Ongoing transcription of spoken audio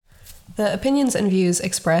The opinions and views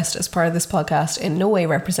expressed as part of this podcast in no way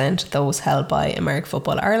represent those held by American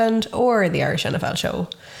Football Ireland or the Irish NFL Show.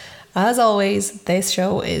 As always, this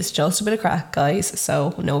show is just a bit of crack, guys,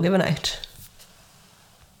 so no giving out.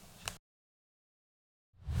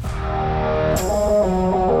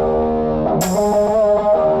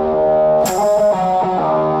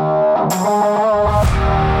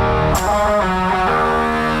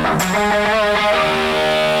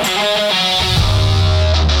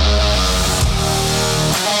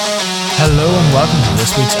 Hello and welcome to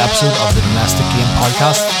this week's episode of the Domestic Game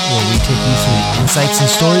Podcast, where we take you through the insights and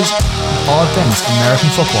stories of all things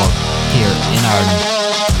American football here in Ireland.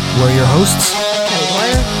 We're your hosts, Kelly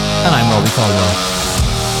Dwyer. and I'm Robbie Caldwell.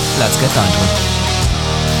 Let's get down to it.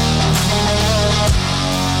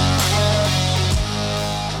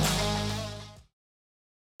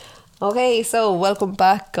 Okay, so welcome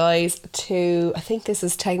back, guys, to, I think this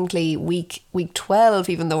is technically week 12,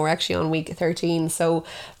 even though we're actually on week 13. So,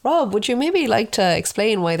 Rob, would you maybe like to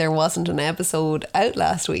explain why there wasn't an episode out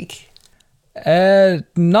last week?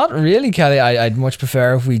 Not really, Kelly. I'd much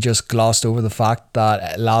prefer if we just glossed over the fact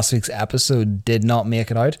that last week's episode did not make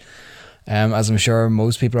it out. As I'm sure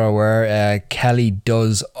most people are aware, Kelly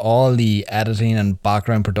does all the editing and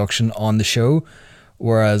background production on the show,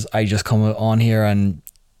 whereas I just come on here and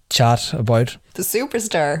chat about The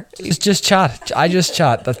superstar. it's just chat. I just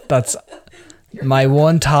chat. That's my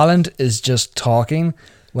one talent, is just talking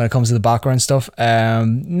when it comes to the background stuff.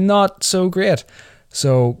 Not so great.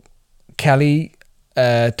 So Kelly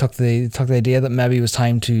took the idea that maybe it was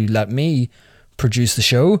time to let me produce the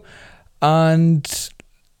show, and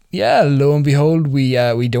yeah, lo and behold, we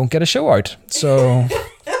don't get a show out. So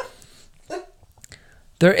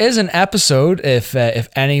there is an episode if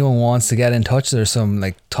anyone wants to get in touch. There's some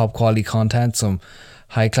like top quality content, some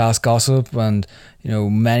high class gossip, and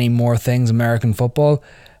many more things American football.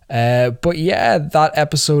 But yeah, that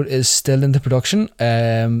episode is still into production.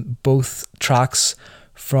 Both tracks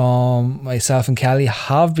from myself and Kelly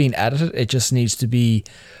have been edited. It just needs to be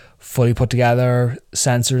fully put together,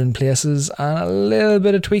 censored in places, and a little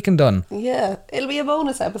bit of tweaking done. Yeah, it'll be a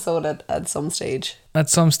bonus episode at some stage. At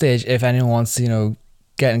some stage, if anyone wants to,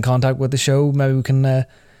 get in contact with the show, maybe we can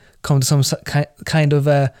come to some kind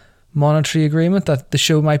of monetary agreement that the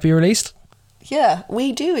show might be released. Yeah,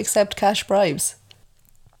 we do accept cash bribes.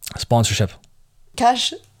 Sponsorship.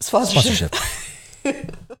 Cash sponsorship.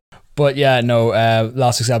 But yeah, no,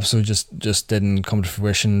 last week's episode just didn't come to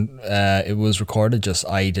fruition. It was recorded, just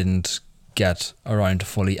I didn't get around to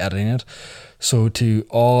fully editing it. So to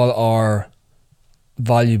all our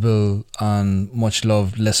valuable and much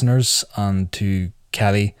loved listeners, and to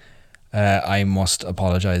Kelly, I must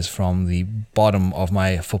apologise from the bottom of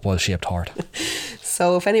my football shaped heart.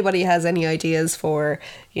 So if anybody has any ideas for,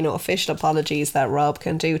 official apologies that Rob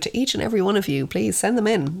can do to each and every one of you, please send them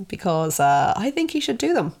in, because I think he should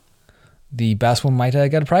do them. The best one might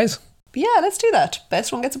get a prize. Yeah, let's do that.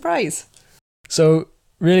 Best one gets a prize. So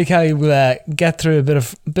really, Kelly, we'll get through a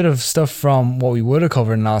bit of stuff from what we would have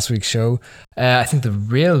covered in last week's show. I think the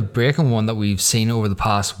real breaking one that we've seen over the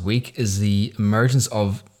past week is the emergence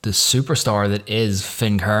of the superstar that is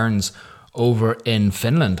Finn Kearns over in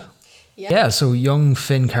Finland. Yeah, so young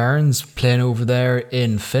Finn Kearns playing over there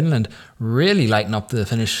in Finland, really lighting up the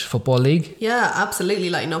Finnish Football League. Yeah,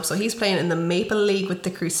 absolutely lighting up. So he's playing in the Maple League with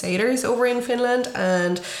the Crusaders over in Finland,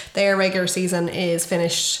 and their regular season is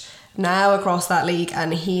finished now across that league,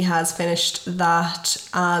 and he has finished that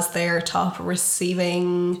as their top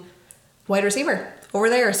receiving wide receiver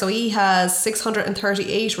over there. So he has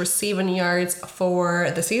 638 receiving yards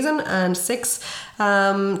for the season and 6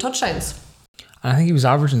 touchdowns. And I think he was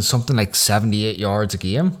averaging something like 78 yards a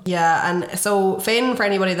game. Yeah, and so Finn, for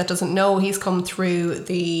anybody that doesn't know, he's come through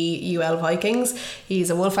the UL Vikings. He's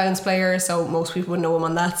a Wolfhounds player, so most people would know him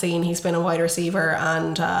on that scene. He's been a wide receiver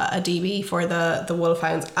and a DB for the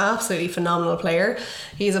Wolfhounds. Absolutely phenomenal player.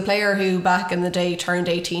 He's a player who back in the day turned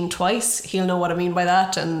 18 twice. He'll know what I mean by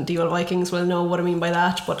that, and the UL Vikings will know what I mean by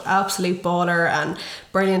that. But absolute baller, and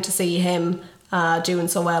brilliant to see him doing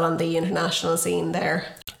so well on the international scene there.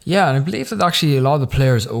 Yeah, and I believe that actually a lot of the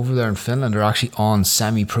players over there in Finland are actually on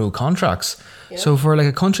semi-pro contracts. Yeah. So for like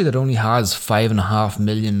a country that only has 5.5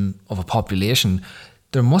 million of a population,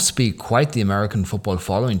 there must be quite the American football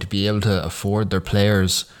following to be able to afford their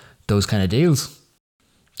players those kind of deals.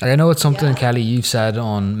 Like, I know it's something, Kelly, you've said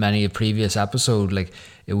on many a previous episode, like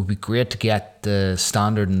it would be great to get the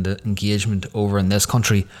standard and the engagement over in this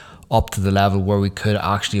country up to the level where we could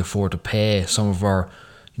actually afford to pay some of our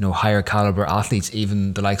higher caliber athletes,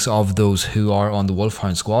 even the likes of those who are on the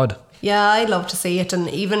Wolfhound squad. Yeah, I'd love to see it, and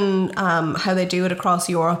even how they do it across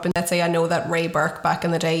Europe. And let's say I know that Ray Burke back in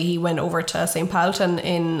the day, he went over to St. Pölten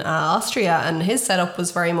in Austria, and his setup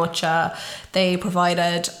was very much they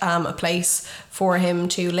provided a place for him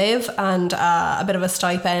to live and a bit of a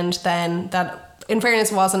stipend then that, in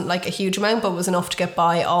fairness, wasn't like a huge amount, but was enough to get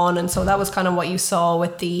by on. And so that was kind of what you saw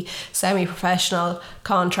with the semi-professional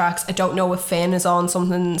contracts. I don't know if Finn is on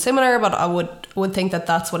something similar, but I would think that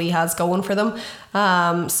that's what he has going for them.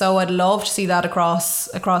 So I'd love to see that across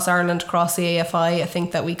Ireland, across the AFI. I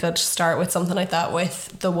think that we could start with something like that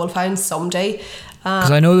with the Wolfhounds someday.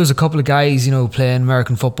 Because I know there's a couple of guys, you know, playing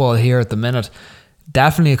American football here at the minute.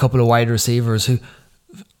 Definitely a couple of wide receivers who,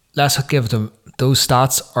 let's give it to them. Those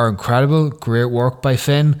stats are incredible. Great work by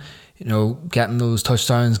Finn. You know, getting those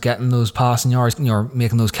touchdowns, getting those passing yards, you know,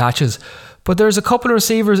 making those catches. But there's a couple of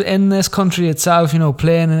receivers in this country itself, you know,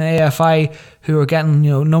 playing in AFI who are getting, you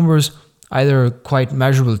know, numbers either quite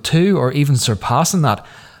measurable too, or even surpassing that.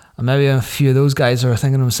 And maybe a few of those guys are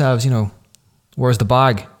thinking to themselves, you know, where's the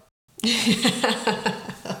bag?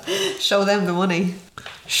 Show them the money.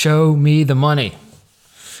 Show me the money.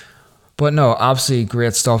 But no, absolutely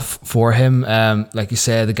great stuff for him. Like you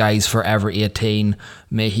said, the guy's forever 18.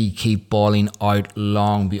 May he keep balling out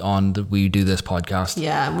long beyond that we do this podcast.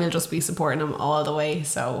 Yeah, and we'll just be supporting him all the way.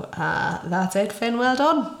 So that's it, Finn. Well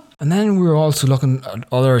done. And then we were also looking at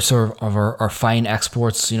other sort of our fine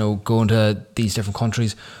exports, you know, going to these different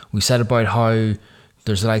countries. We said about how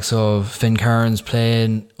there's the likes of Finn Kearns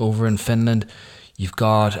playing over in Finland. You've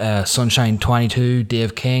got Sunshine 22,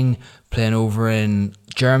 Dave King playing over in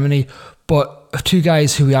Germany. But two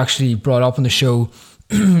guys who we actually brought up on the show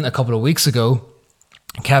a couple of weeks ago,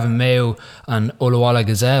 Kevin Mayo and Olawale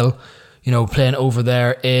Gazal, you know, playing over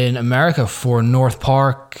there in America for North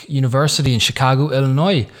Park University in Chicago,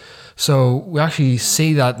 Illinois. So we actually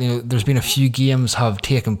see that, you know, there's been a few games have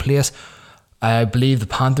taken place. I believe the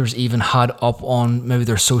Panthers even had up on maybe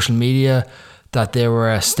their social media that they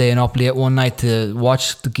were staying up late one night to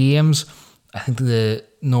watch the games. I think the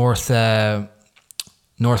North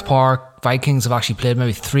Park Vikings have actually played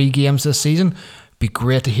maybe 3 games this season. Be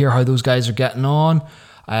great to hear how those guys are getting on.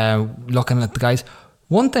 Looking at the guys,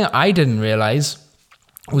 one thing I didn't realise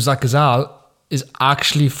was that Gazal is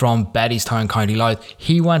actually from Bettystown, County Louth.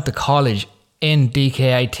 He went to college in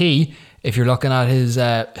DKIT. If you're looking at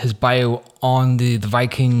his bio on the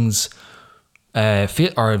Vikings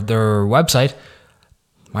or their website,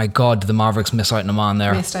 my God, did the Mavericks miss out on a man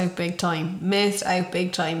there? Missed out big time,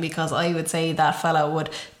 because I would say that fella would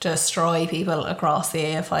destroy people across the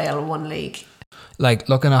AFI 1 league. Like,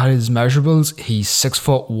 looking at his measurables, he's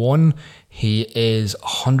 6'1", he is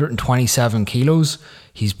 127 kilos,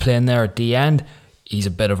 he's playing there at the end, he's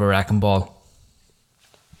a bit of a wrecking ball.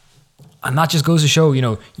 And that just goes to show, you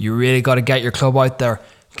know, you really got to get your club out there,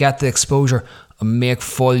 get the exposure, and make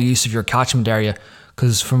full use of your catchment area.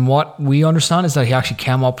 Because from what we understand is that he actually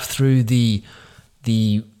came up through the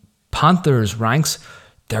Panthers ranks.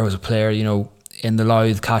 There was a player, you know, in the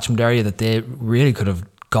Louth catchment area that they really could have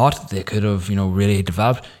got. They could have, you know, really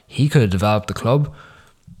developed. He could have developed the club.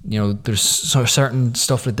 You know, there's certain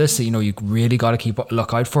stuff like this that, you know, you really got to keep a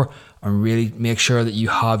look out for and really make sure that you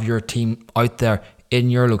have your team out there in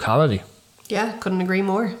your locality. Yeah, couldn't agree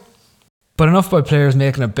more. But enough about players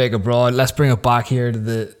making it big abroad. Let's bring it back here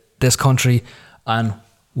to this country and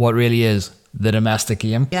what really is the domestic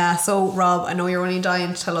game. Yeah, so Rob, I know you're only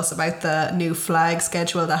dying to tell us about the new flag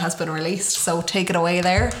schedule that has been released, so take it away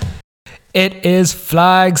there. It is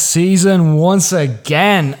flag season once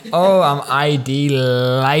again. Oh, am I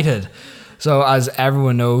delighted. So as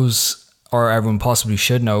everyone knows, or everyone possibly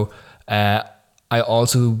should know, I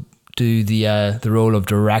also do the role of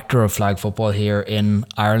director of flag football here in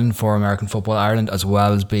Ireland for American Football Ireland, as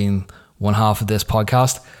well as being one half of this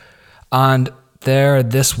podcast. And there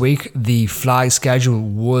this week, the flag schedule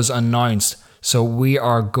was announced. So we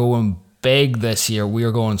are going big this year. We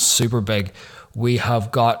are going super big. We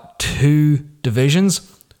have got 2 divisions,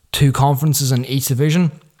 2 conferences in each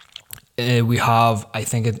division. We have, I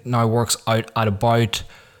think it now works out at about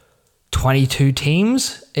 22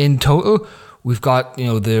 teams in total. We've got, you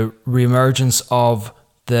know, the reemergence of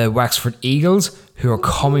the Wexford Eagles, who are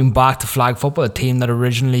coming back to flag football, a team that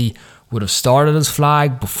originally would have started as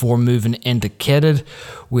flag before moving into kitted.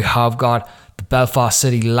 We have got the Belfast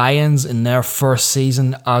City Lions in their first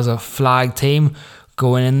season as a flag team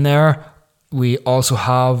going in there. We also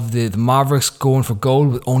have the Mavericks going for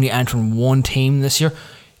gold with only entering 1 team this year.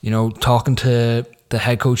 You know, talking to the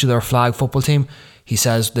head coach of their flag football team, he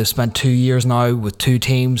says they've spent 2 years now with 2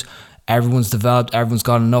 teams. Everyone's developed, everyone's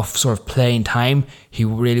got enough sort of playing time. He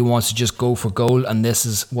really wants to just go for goal, and this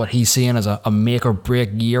is what he's seeing as a make or break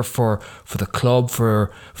year for the club,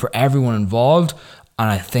 for everyone involved. And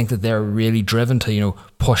I think that they're really driven to,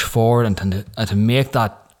 push forward and to make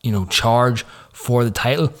that, charge for the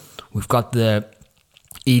title. We've got the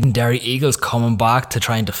Edenderry Eagles coming back to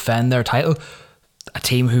try and defend their title. A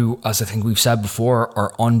team who, as I think we've said before,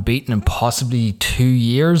 are unbeaten in possibly 2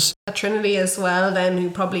 years. Trinity as well, then, who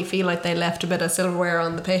probably feel like they left a bit of silverware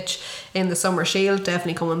on the pitch in the Summer Shield,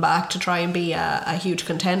 definitely coming back to try and be a huge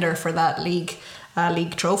contender for that league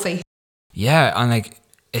trophy. Yeah, and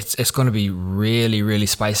it's going to be really, really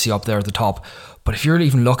spicy up there at the top. But if you're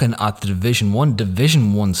even looking at the Division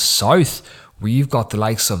 1 South, where you've got the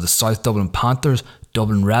likes of the South Dublin Panthers,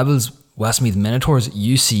 Dublin Rebels, Westmeath Minotaurs,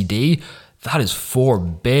 UCD, that is 4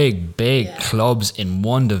 big clubs in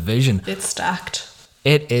one division. It's stacked.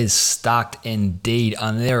 It is stacked indeed,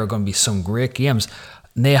 and there are going to be some great games.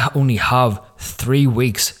 They only have 3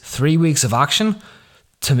 weeks of action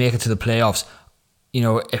to make it to the playoffs.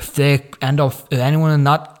 If anyone in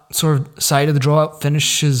that sort of side of the draw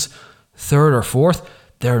finishes 3rd or 4th,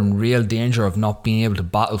 they're in real danger of not being able to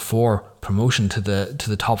battle for promotion to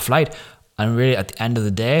the top flight. And really, at the end of the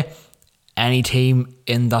day, any team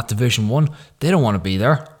in that Division 1, they don't want to be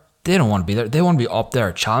there. They want to be up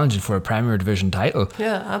there challenging for a Premier Division title.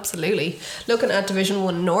 Yeah, absolutely. Looking at Division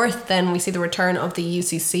 1 North, then we see the return of the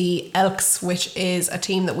UCC Elks, which is a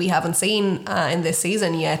team that we haven't seen in this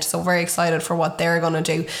season yet. So very excited for what they're going to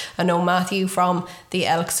do. I know Matthew from the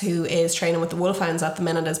Elks, who is training with the Wolfhounds at the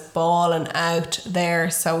minute, is balling out there.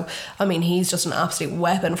 So, he's just an absolute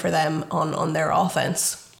weapon for them on their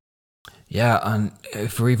offence. Yeah, and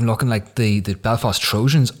if we're even looking like the Belfast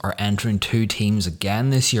Trojans are entering 2 teams again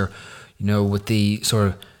this year, with the sort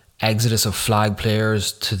of exodus of flag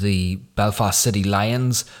players to the Belfast City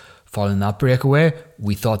Lions following that breakaway,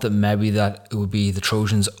 we thought that maybe that it would be the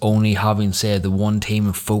Trojans only having, say, the one team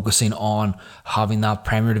and focusing on having that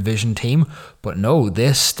Premier Division team. But no,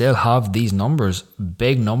 they still have these numbers,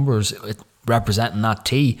 big numbers representing that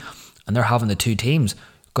T, and they're having the 2 teams.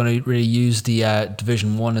 Going to really use the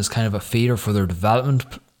Division 1 as kind of a feeder for their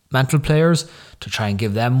developmental players to try and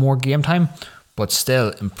give them more game time. But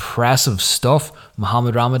still, impressive stuff.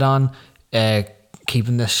 Mohammed Ramadan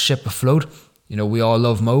keeping this ship afloat. We all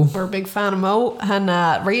love Mo. We're a big fan of Mo,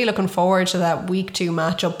 and really looking forward to that week 2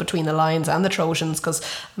 matchup between the Lions and the Trojans, because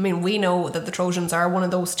we know that the Trojans are one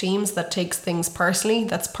of those teams that takes things personally.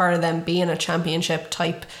 That's part of them being a championship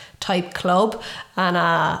type club,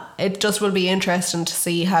 and it just will be interesting to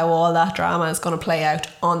see how all that drama is going to play out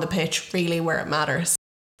on the pitch, really where it matters.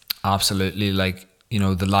 Absolutely.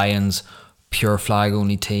 The Lions, pure flag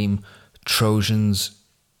only team, Trojans,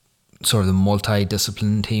 sort of the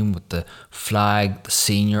multi-discipline team with the flag, the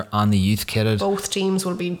senior and the youth kitted. Both teams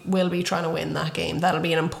will be trying to win that game. That'll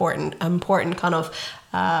be an important kind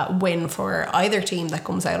of win for either team that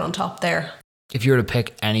comes out on top there. If you were to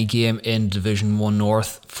pick any game in Division 1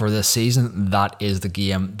 North for this season, that is the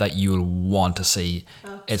game that you'll want to see.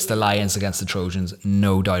 Absolutely. It's the Lions against the Trojans,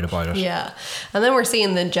 no doubt about it. Yeah. And then we're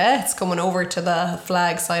seeing the Jets coming over to the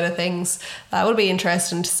flag side of things. That will be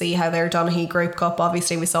interesting to see how their Donaghy Group Cup.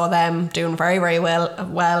 Obviously, we saw them doing very, very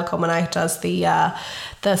well coming out as the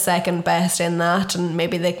second best in that, and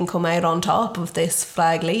maybe they can come out on top of this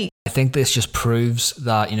flag league. I think this just proves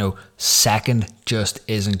that, second just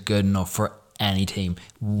isn't good enough for any team,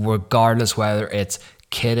 regardless whether it's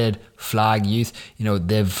kitted, flag, youth.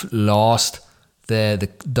 They've lost the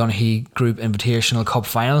Donaghy Group Invitational Cup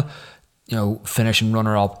final. Finishing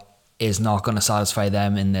runner-up is not going to satisfy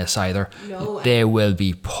them in this either. No. They will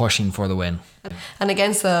be pushing for the win. And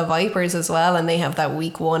against the Vipers as well, and they have that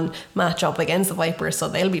week 1 matchup against the Vipers, so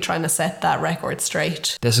they'll be trying to set that record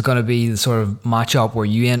straight. This is going to be the sort of matchup where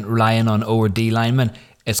you ain't relying on O or D linemen.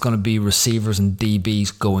 It's going to be receivers and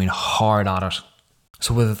DBs going hard at it.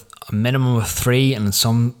 So with a minimum of 3 and in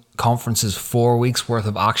some conferences 4 weeks worth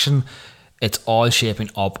of action, it's all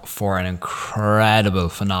shaping up for an incredible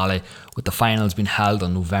finale, with the finals being held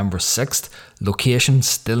on November 6th. Location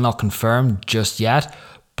still not confirmed just yet,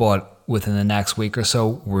 but within the next week or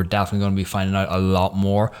so, we're definitely going to be finding out a lot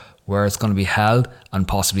more where it's going to be held, and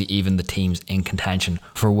possibly even the teams in contention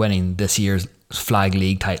for winning this year's Flag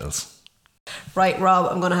League titles. Right,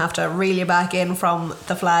 Rob, I'm going to have to reel you back in from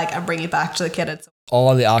the flag and bring you back to the kidded.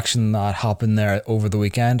 All the action that happened there over the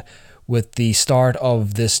weekend, with the start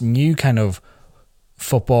of this new kind of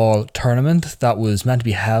football tournament that was meant to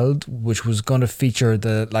be held, which was going to feature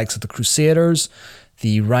the likes of the Crusaders,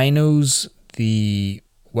 the Rhinos, the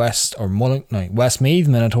Westmeath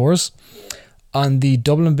Minotaurs, and the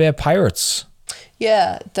Dublin Bay Pirates.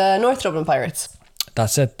 Yeah, the North Dublin Pirates.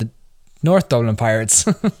 That's it. The North Dublin Pirates.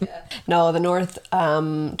 No, the North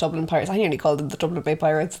Dublin Pirates. I nearly called them the Dublin Bay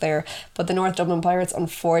Pirates there. But the North Dublin Pirates,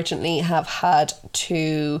 unfortunately, have had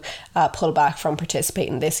to pull back from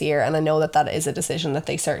participating this year. And I know that is a decision that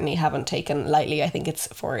they certainly haven't taken lightly. I think it's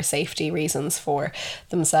for safety reasons for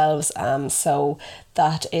themselves. So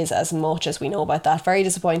that is as much as we know about that. Very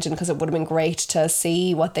disappointing, because it would have been great to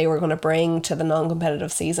see what they were going to bring to the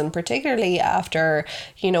non-competitive season, particularly after,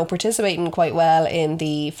 participating quite well in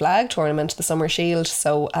the flag tournament, the Summer Shield.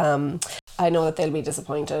 So I know that they'll be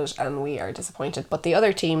disappointed, and we are disappointed. But the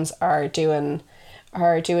other teams are doing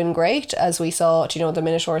great, as we saw, the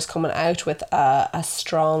Minotaurs coming out with a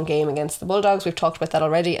strong game against the Bulldogs. We've talked about that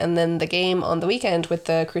already. And then the game on the weekend with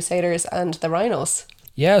the Crusaders and the Rhinos.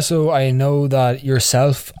 Yeah, so I know that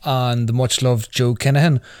yourself and the much loved Joe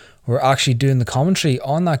Kinahan were actually doing the commentary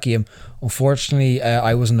on that game. Unfortunately,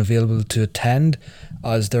 I wasn't available to attend,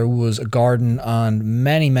 as there was a garden and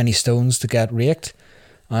many, many stones to get raked.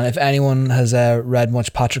 And if anyone has read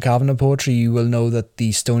much Patrick Kavanagh poetry, you will know that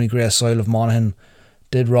the stony grey soil of Monaghan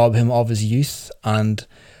did rob him of his youth. And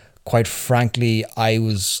quite frankly, I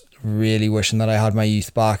was really wishing that I had my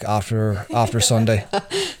youth back after Sunday.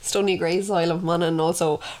 Stony grey soil of Monaghan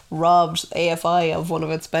also robbed AFI of one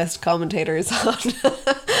of its best commentators on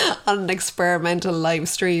an experimental live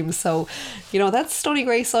stream. So, that stony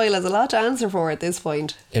grey soil has a lot to answer for at this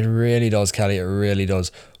point. It really does, Kelly. It really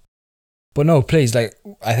does. But no, please, I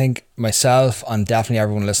think myself and definitely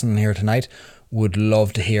everyone listening here tonight would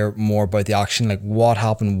love to hear more about the action. What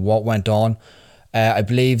happened, what went on. I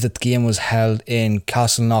believe that the game was held in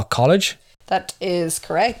Castleknock College. That is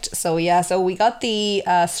correct. So we got the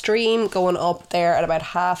stream going up there at about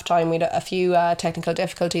half time. We had a few technical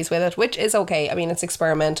difficulties with it, which is okay. I mean, it's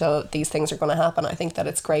experimental. These things are going to happen. I think that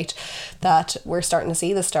it's great that we're starting to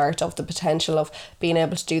see the start of the potential of being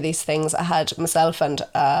able to do these things. I had myself and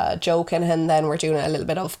Joe Kinahan, then we're doing a little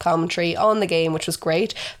bit of commentary on the game, which was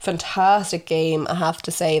great. Fantastic game, I have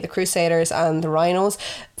to say. The Crusaders and the Rhinos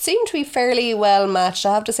seemed to be fairly well matched.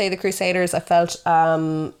 I have to say the Crusaders, I felt,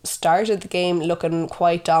 started the game looking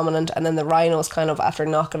quite dominant, and then the Rhinos, kind of after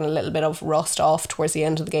knocking a little bit of rust off towards the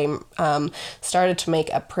end of the game, started to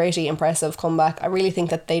make a pretty impressive comeback. I really think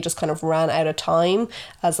that they just kind of ran out of time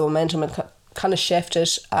as the momentum had kind of shifted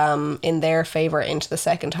in their favour into the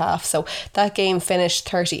second half. So that game finished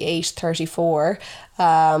 38-34.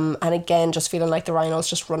 And again, just feeling like the Rhinos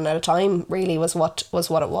just running out of time really was what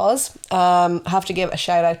it was. Have to give a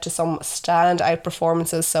shout out to some standout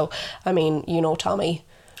performances. So, I mean, Tommy.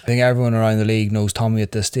 I think everyone around the league knows Tommy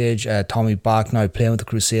at this stage. Tommy back now playing with the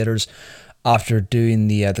Crusaders after doing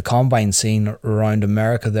the combine scene around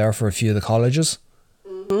America there for a few of the colleges.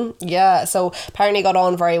 Yeah, so apparently got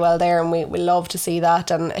on very well there, and we love to see that.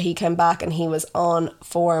 And he came back and he was on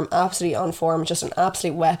form, absolutely on form, just an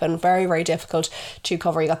absolute weapon. Very, very difficult to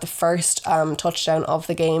cover. He got the first touchdown of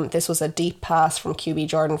the game. This was a deep pass from QB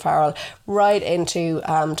Jordan Farrell right into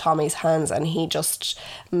Tommy's hands, and he just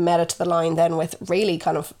met it to the line then with really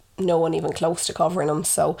kind of no one even close to covering him.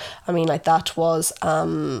 So I mean, that was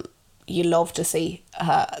you love to see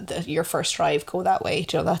your first drive go that way.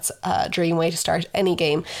 That's a dream way to start any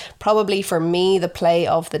game. Probably for me, the play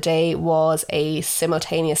of the day was a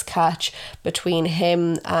simultaneous catch between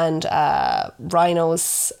him and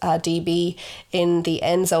Rhinos DB in the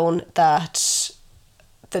end zone, that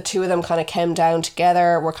the two of them kind of came down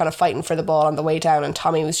together, were kind of fighting for the ball on the way down, and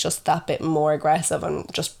Tommy was just that bit more aggressive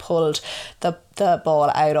and just pulled the ball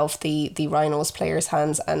out of the Rhinos players'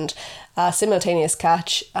 hands. And simultaneous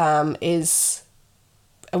catch will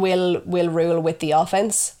rule with the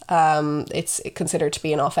offense. It's considered to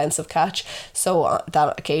be an offensive catch, so on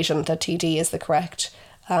that occasion the TD is the correct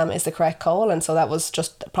call, and so that was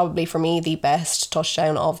just probably for me the best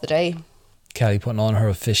touchdown of the day. Kelly putting on her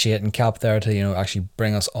officiating cap there to actually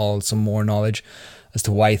bring us all some more knowledge as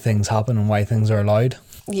to why things happen and why things are allowed.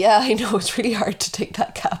 Yeah, I know, it's really hard to take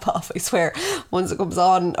that cap off, I swear. Once it comes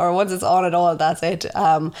on, or once it's on at all, that's it.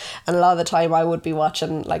 And a lot of the time I would be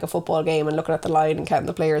watching a football game and looking at the line and counting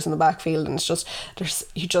the players in the backfield, and it's just,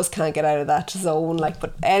 you just can't get out of that zone.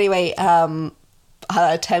 But anyway,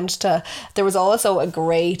 there was also a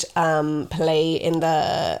great play in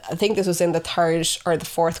I think this was in the third or the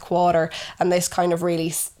fourth quarter, and this kind of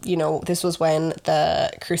really, this was when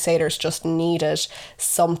the Crusaders just needed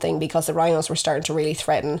something, because the Rhinos were starting to really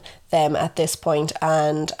threaten them at this point,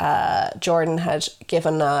 and Jordan had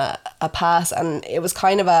given a pass, and it was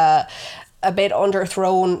kind of a bit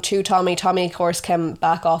underthrown to Tommy. Tommy, of course, came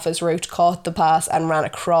back off his route, caught the pass and ran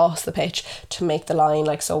across the pitch to make the line.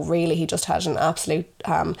 So really, he just had an absolute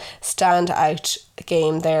standout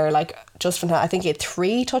game there. just fantastic. I think he had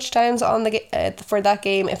 3 touchdowns on the for that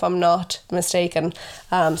game, if I'm not mistaken.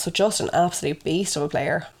 So just an absolute beast of a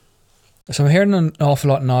player. So I'm hearing an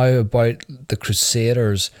awful lot now about the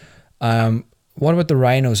Crusaders. What about the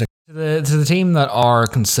Rhinos? To the team that are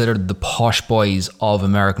considered the posh boys of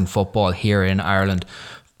American football here in Ireland,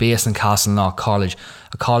 based in Castleknock College,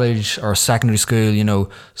 a college or a secondary school,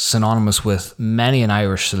 synonymous with many an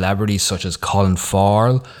Irish celebrities such as Colin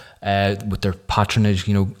Farrell, with their patronage,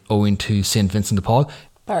 owing to St. Vincent de Paul.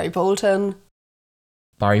 Barry Bolton.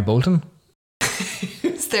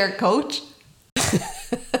 Who's their coach?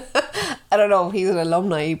 I don't know if he's an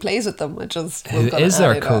alumni. He plays with them. Who is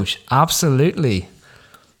their coach? Absolutely.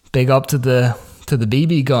 Big up to the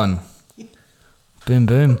BB gun. Boom,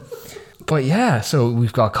 boom. But yeah, so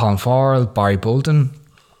we've got Colin Farrell, Barry Bolton.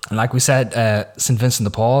 And like we said, St. Vincent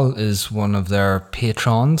de Paul is one of their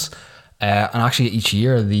patrons. And actually each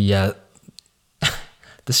year the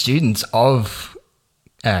students of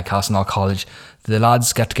Castleknock College, the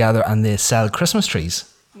lads get together and they sell Christmas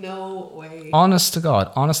trees. No way. Honest to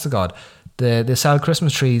God. They sell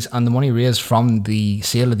Christmas trees, and the money raised from the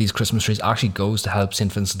sale of these Christmas trees actually goes to help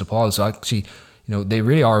St. Vincent de Paul. So actually, they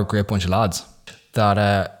really are a great bunch of lads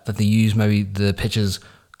that they use maybe the pitches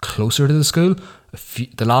closer to the school.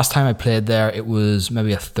 The last time I played there, it was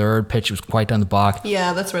maybe a third pitch. It was quite down the back.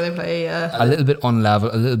 Yeah, that's where they play. A little bit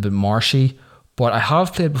unlevel, a little bit marshy. But I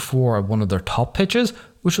have played before at one of their top pitches,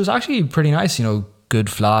 which was actually pretty nice. Good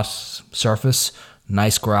flat surface,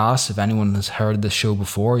 nice grass. If anyone has heard this show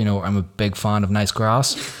before, I'm a big fan of nice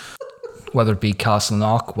grass. Whether it be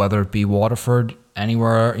Castleknock, whether it be Waterford,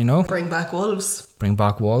 anywhere, Bring back Wolves.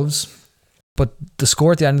 But the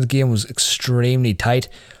score at the end of the game was extremely tight.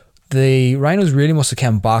 The Rhinos really must have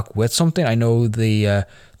come back with something. I know there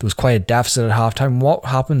was quite a deficit at halftime. What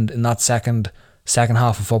happened in that second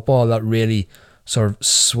half of football that really sort of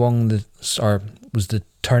was the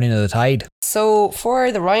turning of the tide? So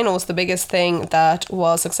for the Rhinos, the biggest thing that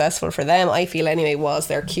was successful for them, I feel anyway, was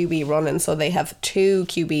their QB running. So they have 2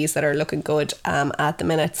 QBs that are looking good at the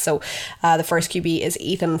minute. So the first QB is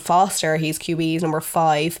Ethan Foster. He's QB number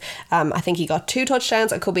 5. I think he got 2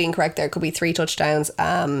 touchdowns. I could be incorrect there. It could be 3 touchdowns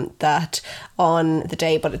that on the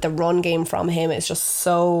day. But the run game from him is just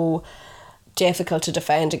so difficult to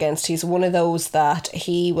defend against. He's one of those that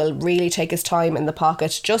he will really take his time in the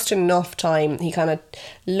pocket, just enough time. He kind of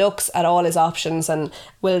looks at all his options and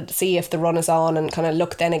will see if the run is on, and kind of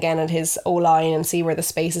look then again at his O-line and see where the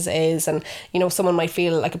spaces is. And someone might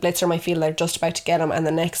feel like a blitzer might feel they're just about to get him, and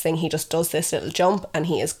the next thing he just does this little jump and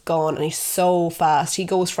he is gone. And he's so fast. He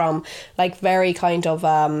goes from like very kind of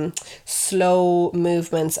slow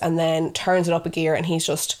movements and then turns it up a gear, and he's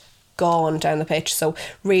just gone down the pitch. So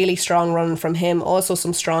really strong run from him. Also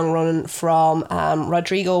some strong run from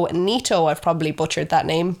Rodrigo Neto. I've probably butchered that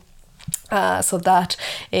name. So that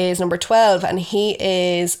is number 12, and he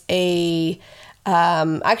is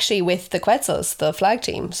actually with the Quetzals, the flag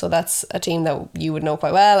team. So that's a team that you would know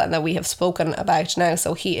quite well and that we have spoken about now.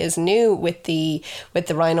 So he is new with the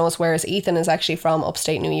Rhinos, whereas Ethan is actually from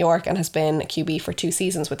upstate New York and has been a QB for 2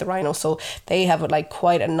 seasons with the Rhinos. So they have like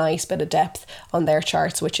quite a nice bit of depth on their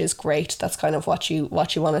charts, which is great. That's kind of what you want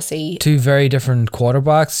to see. 2 very different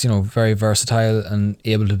quarterbacks, very versatile and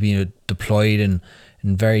able to be deployed in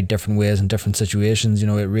very different ways in different situations. It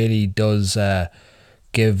really does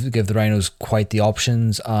give the Rhinos quite the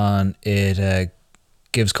options, and it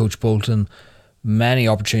gives Coach Bolton many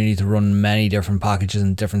opportunity to run many different packages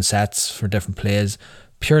and different sets for different plays,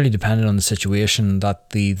 purely dependent on the situation that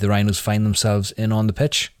the Rhinos find themselves in on the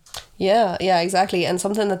pitch. Yeah, exactly. And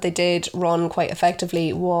something that they did run quite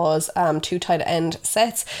effectively was 2 tight end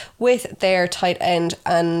sets with their tight end,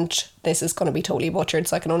 and this is going to be totally butchered,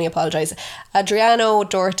 so I can only apologise, Adriano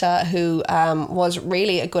Dorta, who was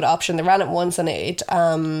really a good option. They ran it once and they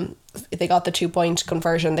got the 2-point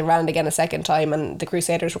conversion. They ran it again a second time, and the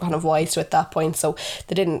Crusaders were kind of wise to at that point, so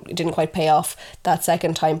they didn't quite pay off that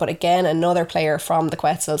second time. But again, another player from the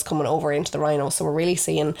Quetzals coming over into the Rhinos, so we're really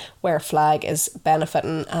seeing where flag is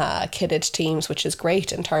benefiting kidded teams, which is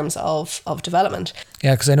great in terms of development.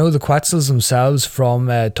 Yeah, because I know the Quetzals themselves, from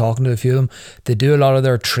talking to a few of them, they do a lot of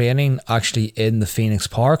their training actually in the Phoenix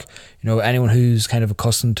Park. Anyone who's kind of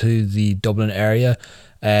accustomed to the Dublin area,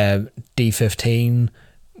 D15,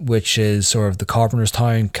 which is sort of the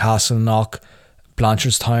Carpenterstown, Castleknock,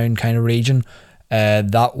 Blanchardstown kind of region,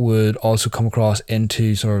 that would also come across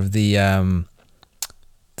into sort of the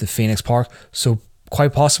Phoenix Park. So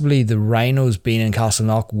quite possibly the Rhinos being in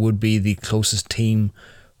Castleknock would be the closest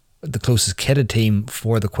kitted team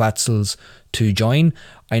for the Quetzals to join.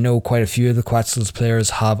 I know quite a few of the Quetzals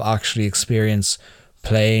players have actually experienced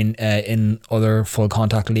playing in other full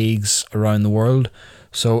contact leagues around the world.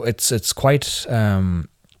 So it's quite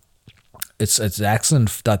it's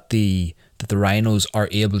excellent that the Rhinos are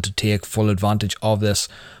able to take full advantage of this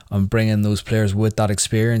and bring in those players with that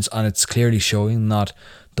experience, and it's clearly showing that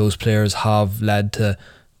those players have led to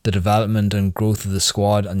the development and growth of the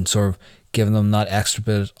squad and sort of giving them that extra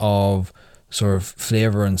bit of sort of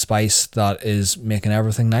flavour and spice that is making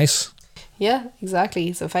everything nice. Yeah, exactly.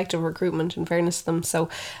 It's effective recruitment, in fairness to them. So,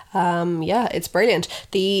 yeah, it's brilliant.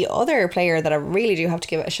 The other player that I really do have to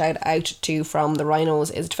give a shout out to from the Rhinos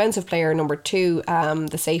is defensive player number 2,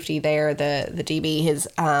 the safety there, the DB. His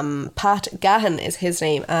Pat Gahan is his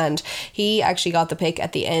name, and he actually got the pick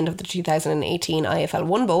at the end of the 2018 IFL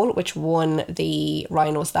 1 Bowl, which won the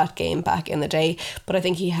Rhinos that game back in the day. But I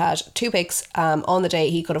think he had 2 picks on the day.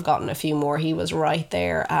 He could have gotten a few more. He was right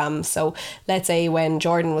there. So let's say when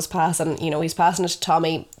Jordan was passing, he's passing it to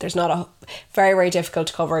Tommy. There's not a very, very difficult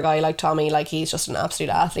to cover a guy like Tommy. Like, he's just an absolute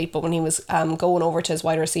athlete. But when he was going over to his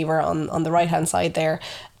wide receiver on the right hand side there,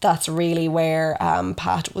 that's really where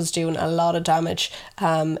Pat was doing a lot of damage.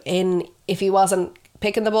 If he wasn't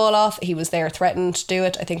picking the ball off, he was there threatening to do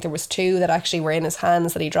it. I think there was 2 that actually were in his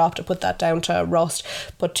hands that he dropped to put that down to Rust,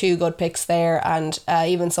 but 2 good picks there. And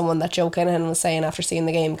even someone that Joe Kinahan was saying after seeing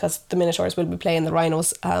the game, because the Minotaurs will be playing the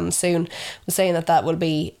Rhinos soon, was saying that will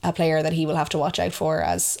be a player that he will have to watch out for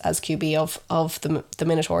as QB of the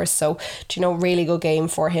Minotaurs. So, really good game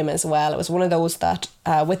for him as well. It was one of those that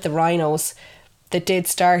with the Rhinos, that did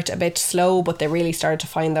start a bit slow, but they really started to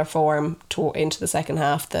find their form into the second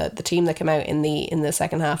half. The team that came out in the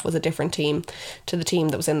second half was a different team to the team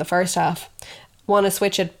that was in the first half. Want to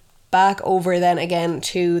switch it back over then again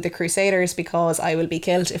to the Crusaders, because I will be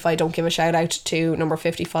killed if I don't give a shout out to number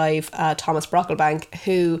 55, Thomas Brocklebank,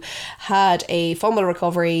 who had a fumble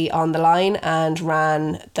recovery on the line and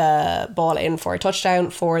ran the ball in for a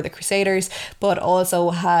touchdown for the Crusaders, but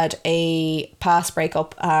also had a pass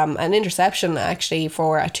breakup, an interception actually,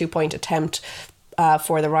 for a 2-point attempt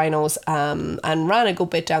for the Rhinos, and ran a good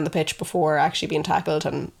bit down the pitch before actually being tackled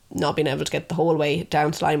and not being able to get the whole way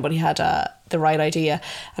down to the line, but he had the right idea,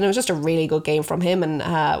 and it was just a really good game from him. And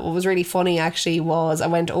what was really funny actually was I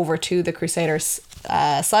went over to the Crusaders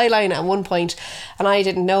sideline at one point, and I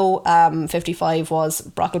didn't know 55 was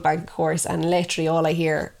Brocklebank, of course, and literally all I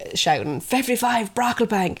hear shouting 55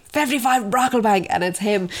 Brocklebank, 55 Brocklebank, and it's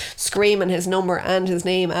him screaming his number and his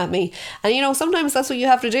name at me. And sometimes that's what you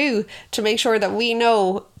have to do to make sure that we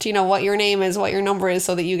know what your name is, what your number is,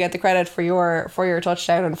 so that you get the credit for your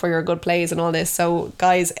touchdown and for your good plays and all this. So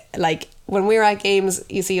guys, like, when we're at games,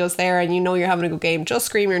 you see us there and you're having a good game, just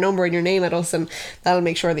scream your number and your name at us, and that'll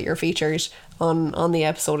make sure that you're featured on the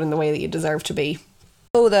episode in the way that you deserve to be.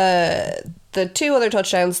 So the 2 other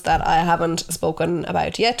touchdowns that I haven't spoken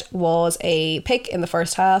about yet was a pick in the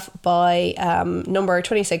first half by number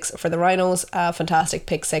 26 for the Rhinos, a fantastic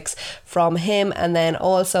pick 6 from him, and then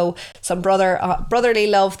also some brotherly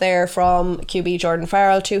love there from QB Jordan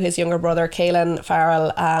Farrell to his younger brother Caelan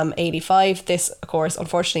Farrell, 85. This, of course,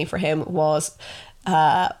 unfortunately for him, was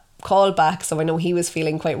called back, so I know he was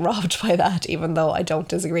feeling quite robbed by that, even though I don't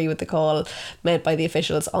disagree with the call made by the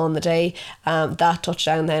officials on the day. That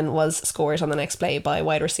touchdown then was scored on the next play by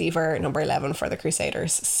wide receiver number 11 for the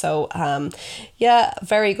Crusaders. So yeah,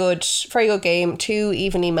 very good game. 2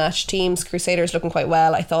 evenly matched teams. Crusaders looking quite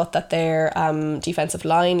well. I thought that their defensive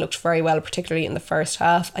line looked very well, particularly in the first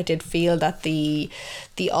half. I did feel that the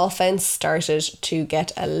offense started to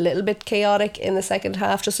get a little bit chaotic in the second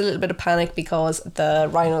half, just a little bit of panic, because the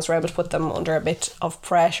Rhinos were able to put them under a bit of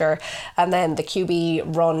pressure, and then the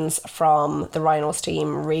QB runs from the Rhinos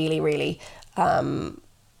team really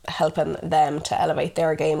helping them to elevate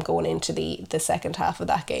their game going into the second half of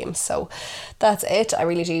that game. So that's it. I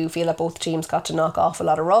really do feel that both teams got to knock off a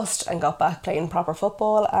lot of rust and got back playing proper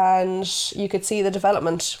football, and you could see the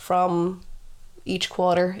development from each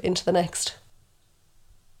quarter into the next.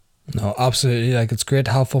 No, absolutely. Like, it's great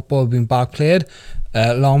to have football being back played.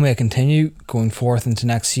 Long may it continue going forth into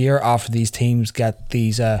next year after these teams get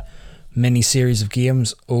these mini series of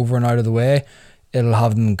games over and out of the way. It'll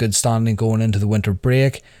have them in good standing going into the winter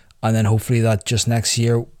break, and then hopefully that just next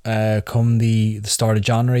year, come the start of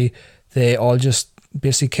January, they all just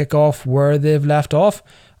basically kick off where they've left off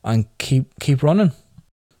and keep running.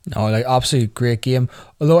 No, like, absolutely great game.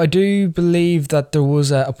 Although I do believe that there was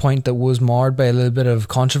a point that was marred by a little bit of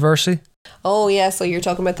controversy. Oh yeah, so you're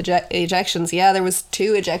talking about the ejections. Yeah, there was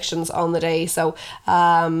 2 ejections on the day. So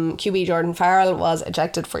QB Jordan Farrell was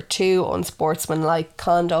ejected for 2 unsportsmanlike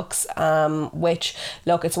conducts, which,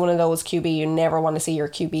 look, it's one of those QB you never want to see your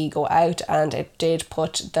QB go out, and it did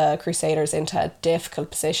put the Crusaders into a difficult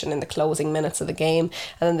position in the closing minutes of the game.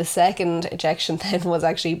 And then the second ejection then was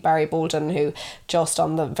actually Barry Bolton, who just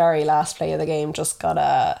on the very last play of the game just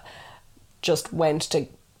went to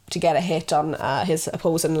get a hit on his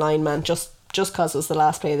opposing lineman just because it was the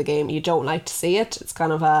last play of the game. You don't like to see it. It's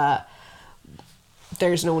kind of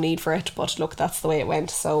there's no need for it, but look, that's the way it went.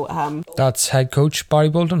 So that's head coach Barry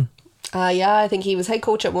Bolton. Yeah, I think he was head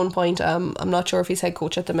coach at one point. I'm not sure if he's head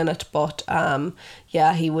coach at the minute, but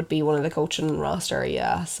yeah, he would be one of the coaching roster.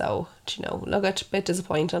 Yeah, so look, it's a bit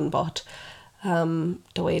disappointing, but the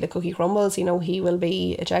way the cookie crumbles, he will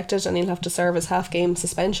be ejected and he'll have to serve his half game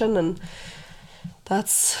suspension, and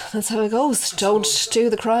that's how it goes. Don't do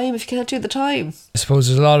the crime if you can't do the time. I suppose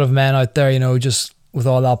there's a lot of men out there, just with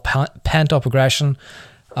all that pent up aggression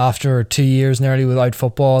after 2 years nearly without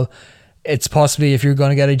football. It's possibly, if you're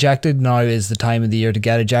going to get ejected, now is the time of the year to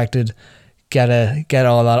get ejected. Get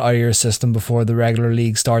all that out of your system before the regular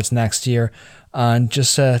league starts next year, and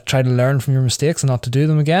just try to learn from your mistakes and not to do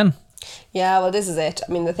them again. Yeah, well, this is it.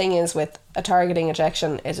 I mean, the thing is, with a targeting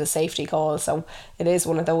ejection, it's a safety call, so it is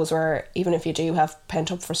one of those where even if you do have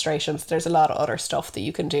pent up frustrations, there's a lot of other stuff that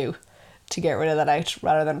you can do to get rid of that out,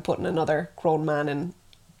 rather than putting another grown man in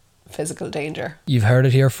physical danger. You've heard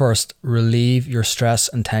it here first. Relieve your stress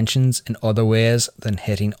and tensions in other ways than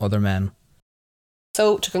hitting other men.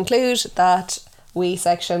 So to conclude, that wee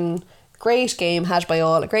section, great game had by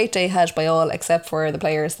all, a great day had by all, except for the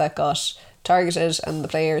players that got targeted and the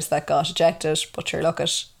players that got ejected, but sure, look,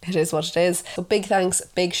 it is what it is. So big thanks,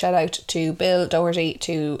 big shout out to Bill Doherty,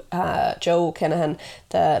 to Joe Kinahan,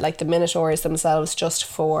 the Minotaurs themselves, just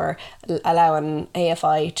for allowing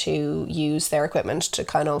AFI to use their equipment to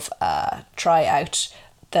kind of try out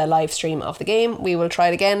the live stream of the game. We will try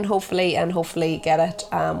it again, hopefully get it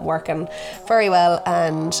working very well,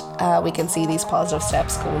 and we can see these positive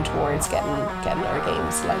steps going towards getting our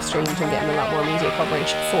games live streamed and getting a lot more media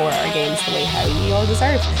coverage for our games the way how we all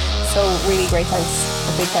deserve. So really great thanks,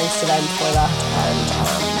 a big thanks to them for that,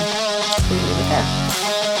 and we leave it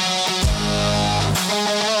there.